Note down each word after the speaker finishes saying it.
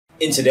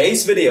In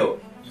today's video,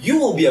 you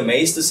will be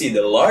amazed to see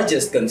the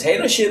largest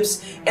container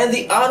ships and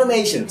the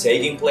automation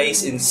taking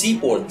place in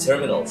seaport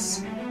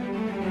terminals.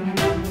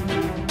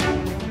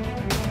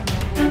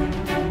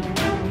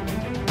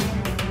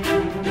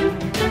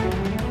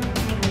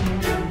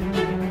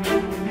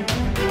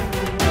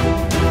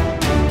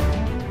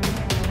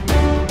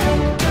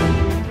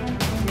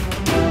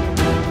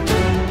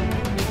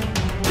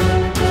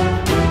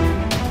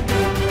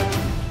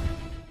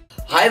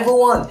 Hi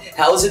everyone,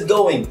 how's it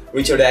going?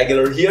 Richard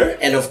Aguilar here.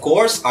 And of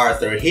course,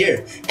 Arthur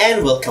here.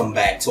 And welcome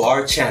back to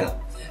our channel.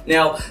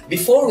 Now,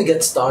 before we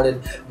get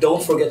started,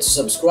 don't forget to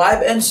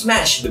subscribe and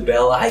smash the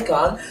bell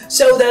icon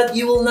so that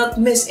you will not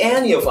miss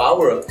any of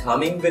our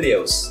upcoming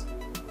videos.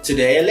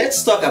 Today,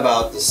 let's talk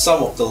about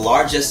some of the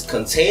largest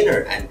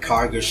container and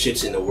cargo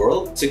ships in the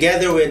world,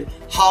 together with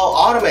how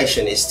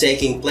automation is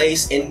taking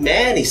place in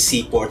many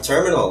seaport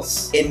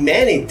terminals in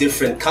many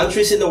different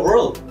countries in the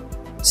world.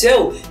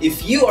 So,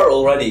 if you are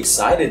already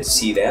excited to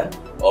see them,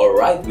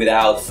 alright,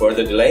 without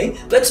further delay,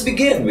 let's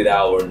begin with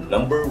our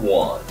number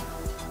 1.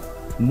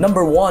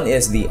 Number 1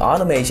 is the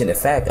automation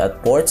effect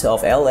at ports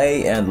of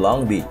LA and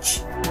Long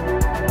Beach.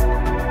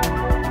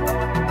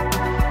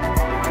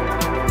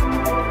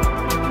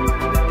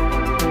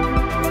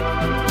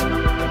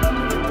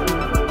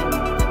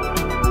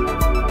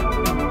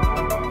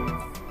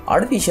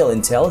 Artificial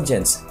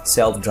intelligence,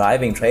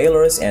 self-driving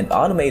trailers, and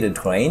automated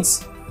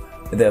cranes.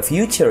 The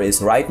future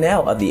is right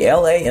now at the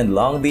LA and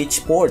Long Beach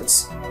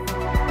ports.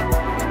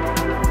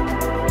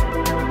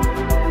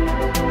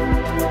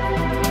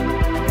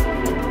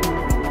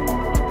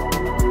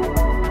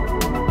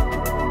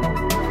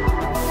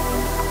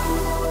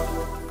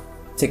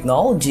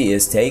 Technology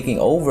is taking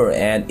over,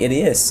 and it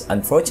is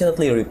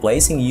unfortunately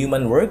replacing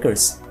human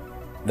workers.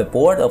 The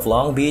Port of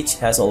Long Beach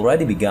has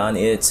already begun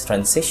its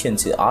transition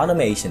to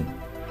automation.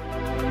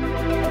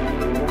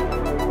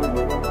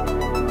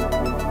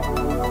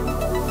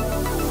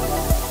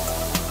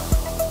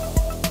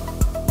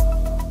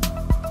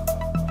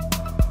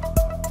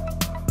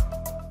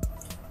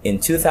 In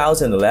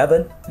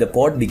 2011, the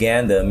port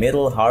began the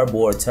Middle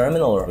Harbor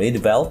Terminal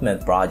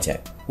Redevelopment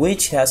Project,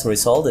 which has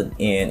resulted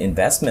in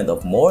investment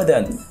of more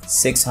than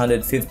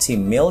 $650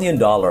 million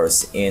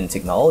in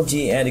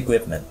technology and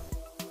equipment.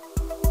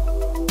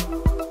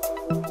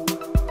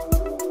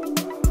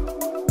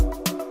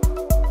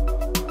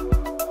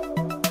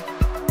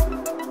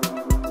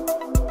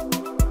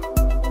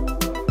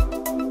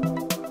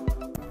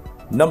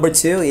 Number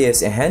 2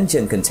 is a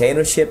Hanjin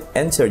container ship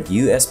entered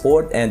US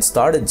port and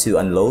started to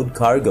unload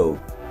cargo.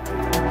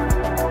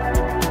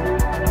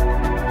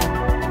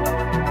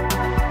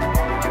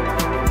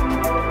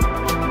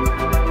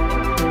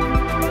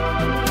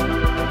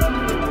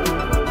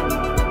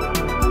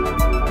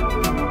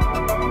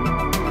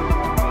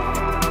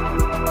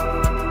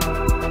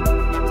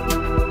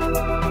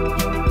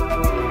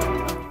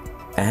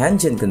 A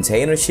Hanjin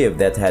container ship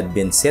that had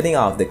been sitting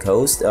off the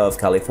coast of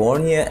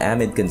California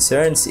amid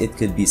concerns it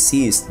could be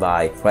seized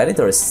by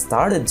predators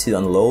started to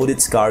unload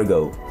its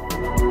cargo.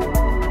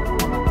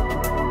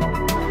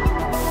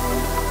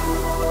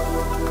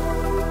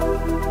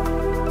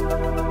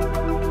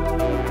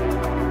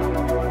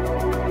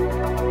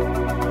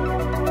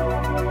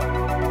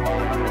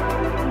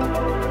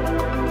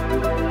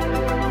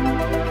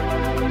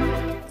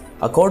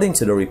 According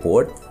to the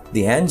report,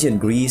 the Hanjin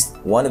greased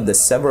one of the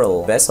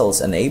several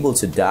vessels unable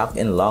to dock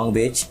in Long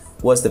Beach,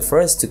 was the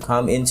first to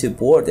come into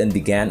port and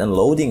began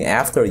unloading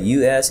after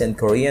US and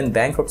Korean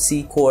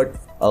bankruptcy court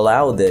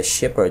allowed the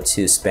shipper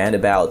to spend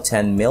about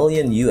 $10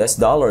 million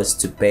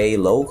to pay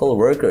local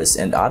workers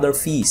and other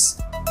fees.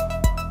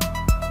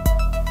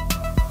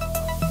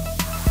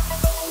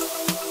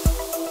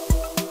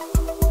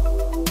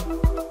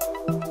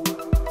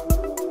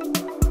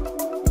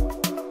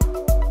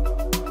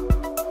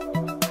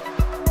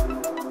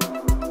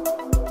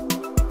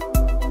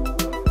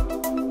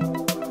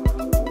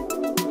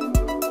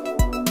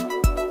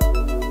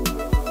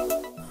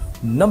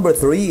 Number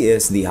 3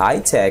 is the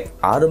high-tech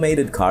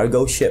automated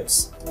cargo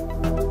ships.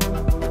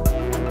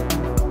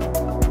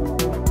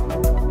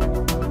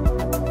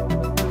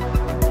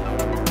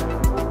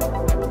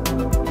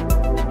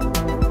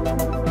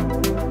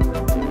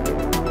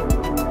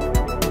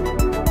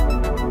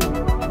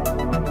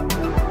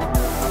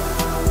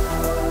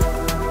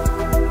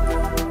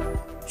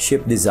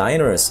 Ship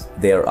designers,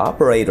 their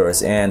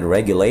operators, and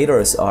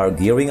regulators are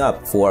gearing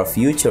up for a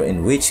future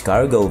in which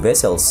cargo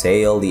vessels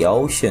sail the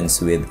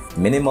oceans with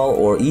minimal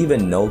or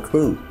even no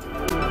crew.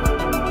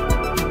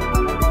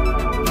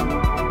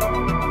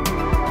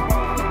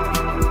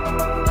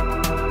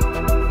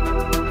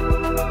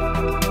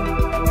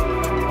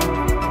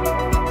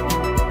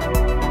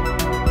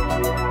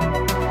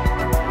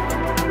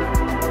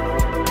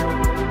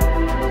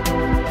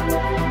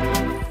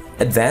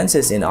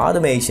 Advances in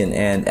automation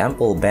and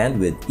ample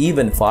bandwidth,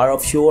 even far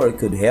offshore,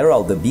 could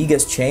herald the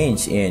biggest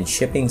change in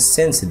shipping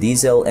since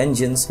diesel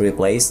engines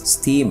replaced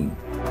steam.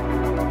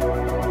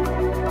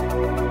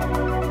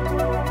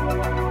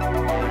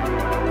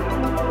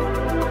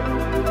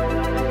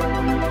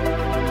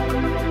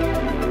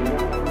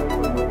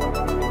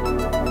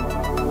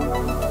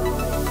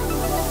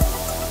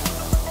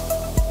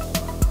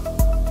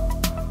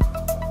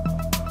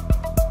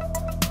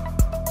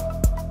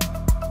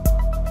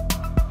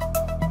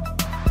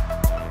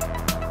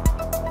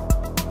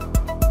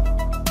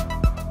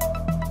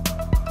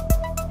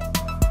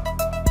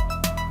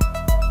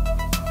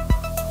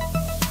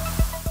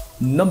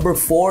 Number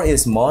 4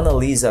 is Mona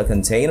Lisa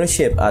container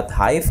ship at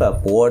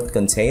Haifa Port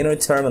Container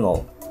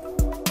Terminal.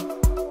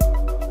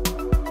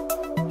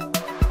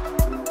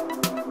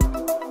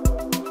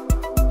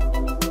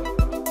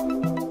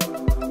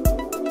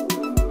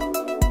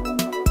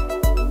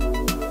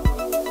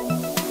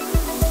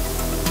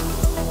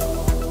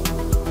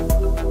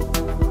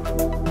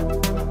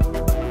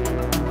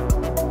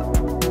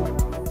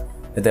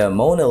 The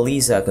Mona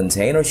Lisa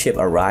container ship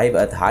arrived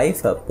at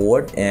Haifa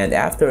port, and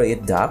after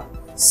it docked,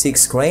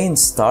 6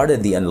 cranes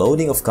started the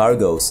unloading of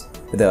cargoes.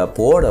 The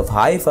port of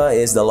Haifa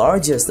is the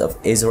largest of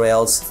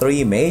Israel's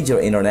 3 major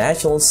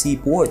international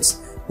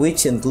seaports,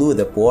 which include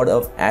the port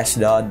of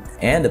Ashdod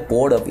and the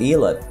port of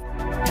Eilat.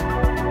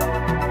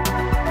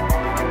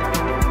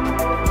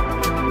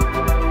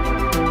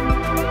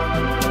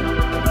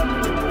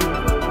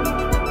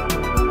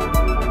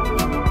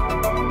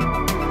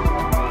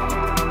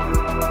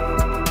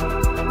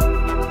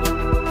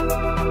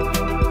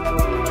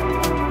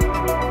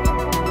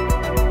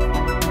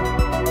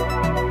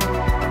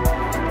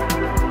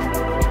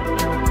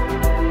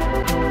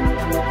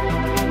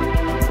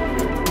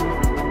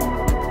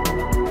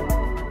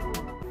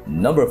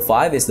 Number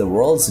 5 is the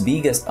world's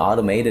biggest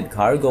automated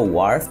cargo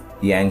wharf,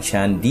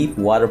 Yangshan Deep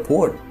Water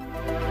Port.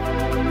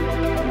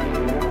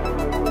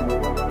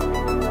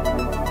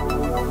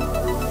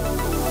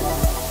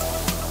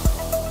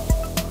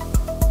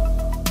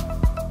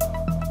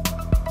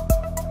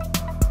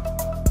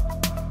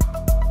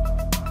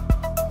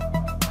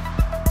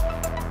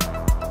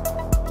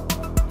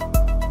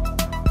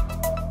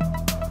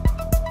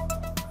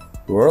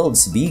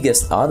 World's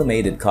biggest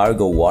automated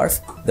cargo wharf,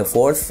 the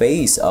 4th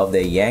phase of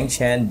the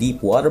Yangshan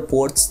Deep Water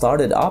Port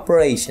started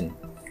operation.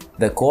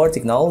 The core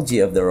technology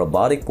of the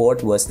robotic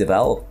port was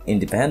developed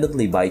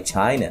independently by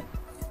China.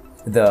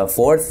 The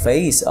 4th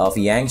phase of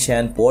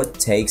Yangshan Port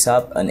takes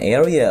up an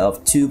area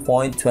of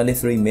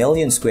 2.23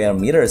 million square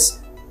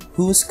meters,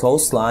 whose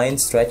coastline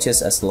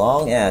stretches as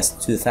long as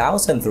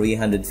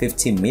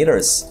 2,350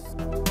 meters.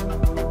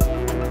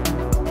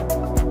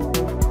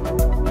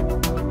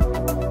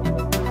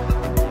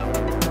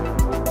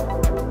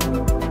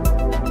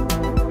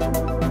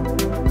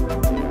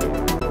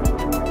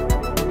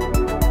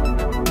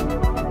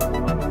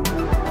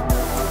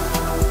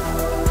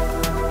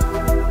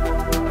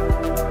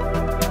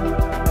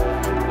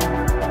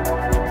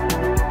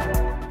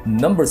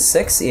 Number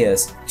 6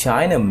 is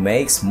China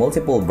makes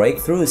multiple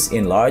breakthroughs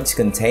in large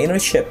container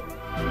ship.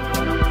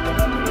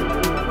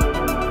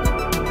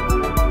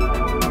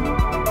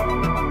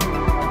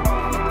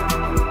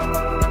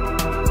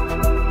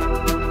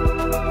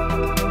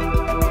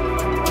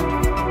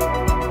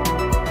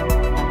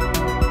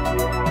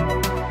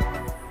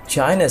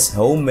 China's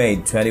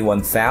homemade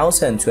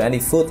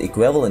 21,020-foot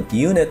equivalent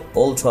unit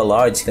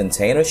ultra-large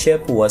container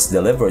ship was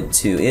delivered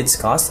to its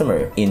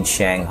customer in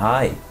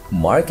Shanghai,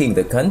 marking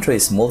the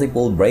country's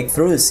multiple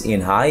breakthroughs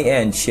in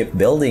high-end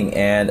shipbuilding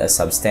and a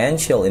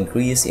substantial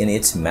increase in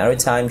its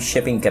maritime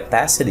shipping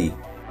capacity.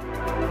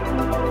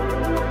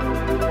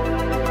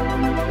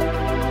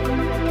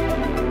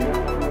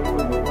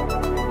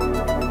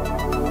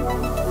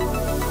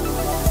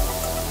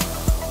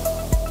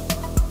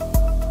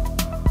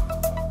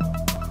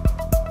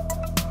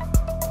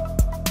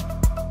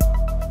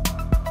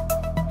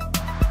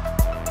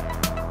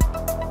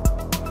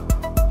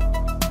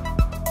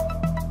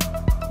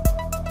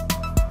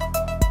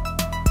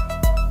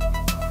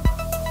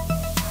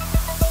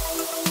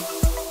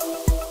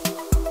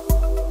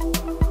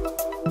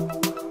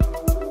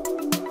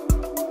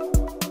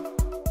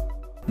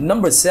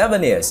 Number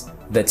 7 is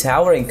the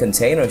towering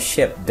container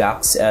ship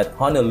docks at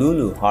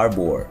Honolulu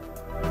Harbor.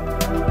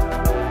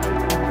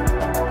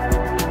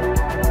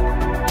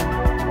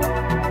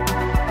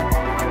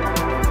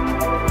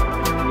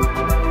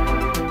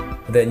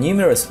 The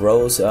numerous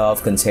rows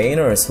of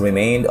containers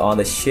remained on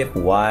the ship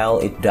while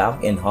it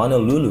docked in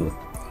Honolulu.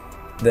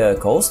 The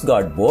Coast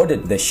Guard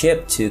boarded the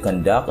ship to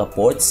conduct a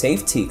port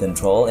safety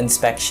control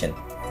inspection.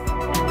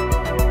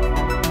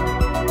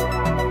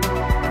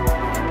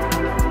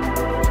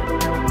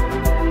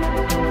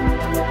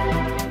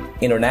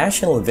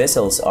 International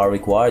vessels are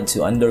required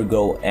to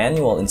undergo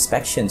annual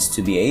inspections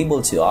to be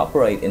able to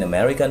operate in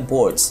American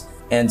ports,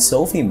 and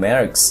Sophie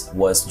Merckx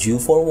was due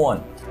for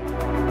one.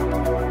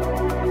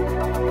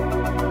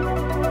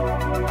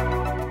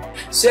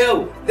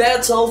 So,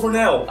 that's all for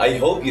now. I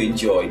hope you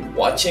enjoyed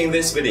watching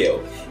this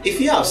video.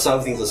 If you have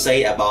something to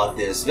say about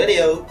this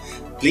video,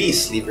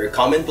 please leave your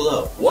comment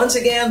below. Once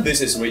again,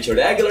 this is Richard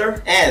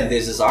Aguilar. And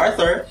this is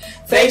Arthur.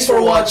 Thanks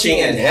for watching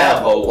and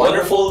have a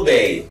wonderful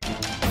day.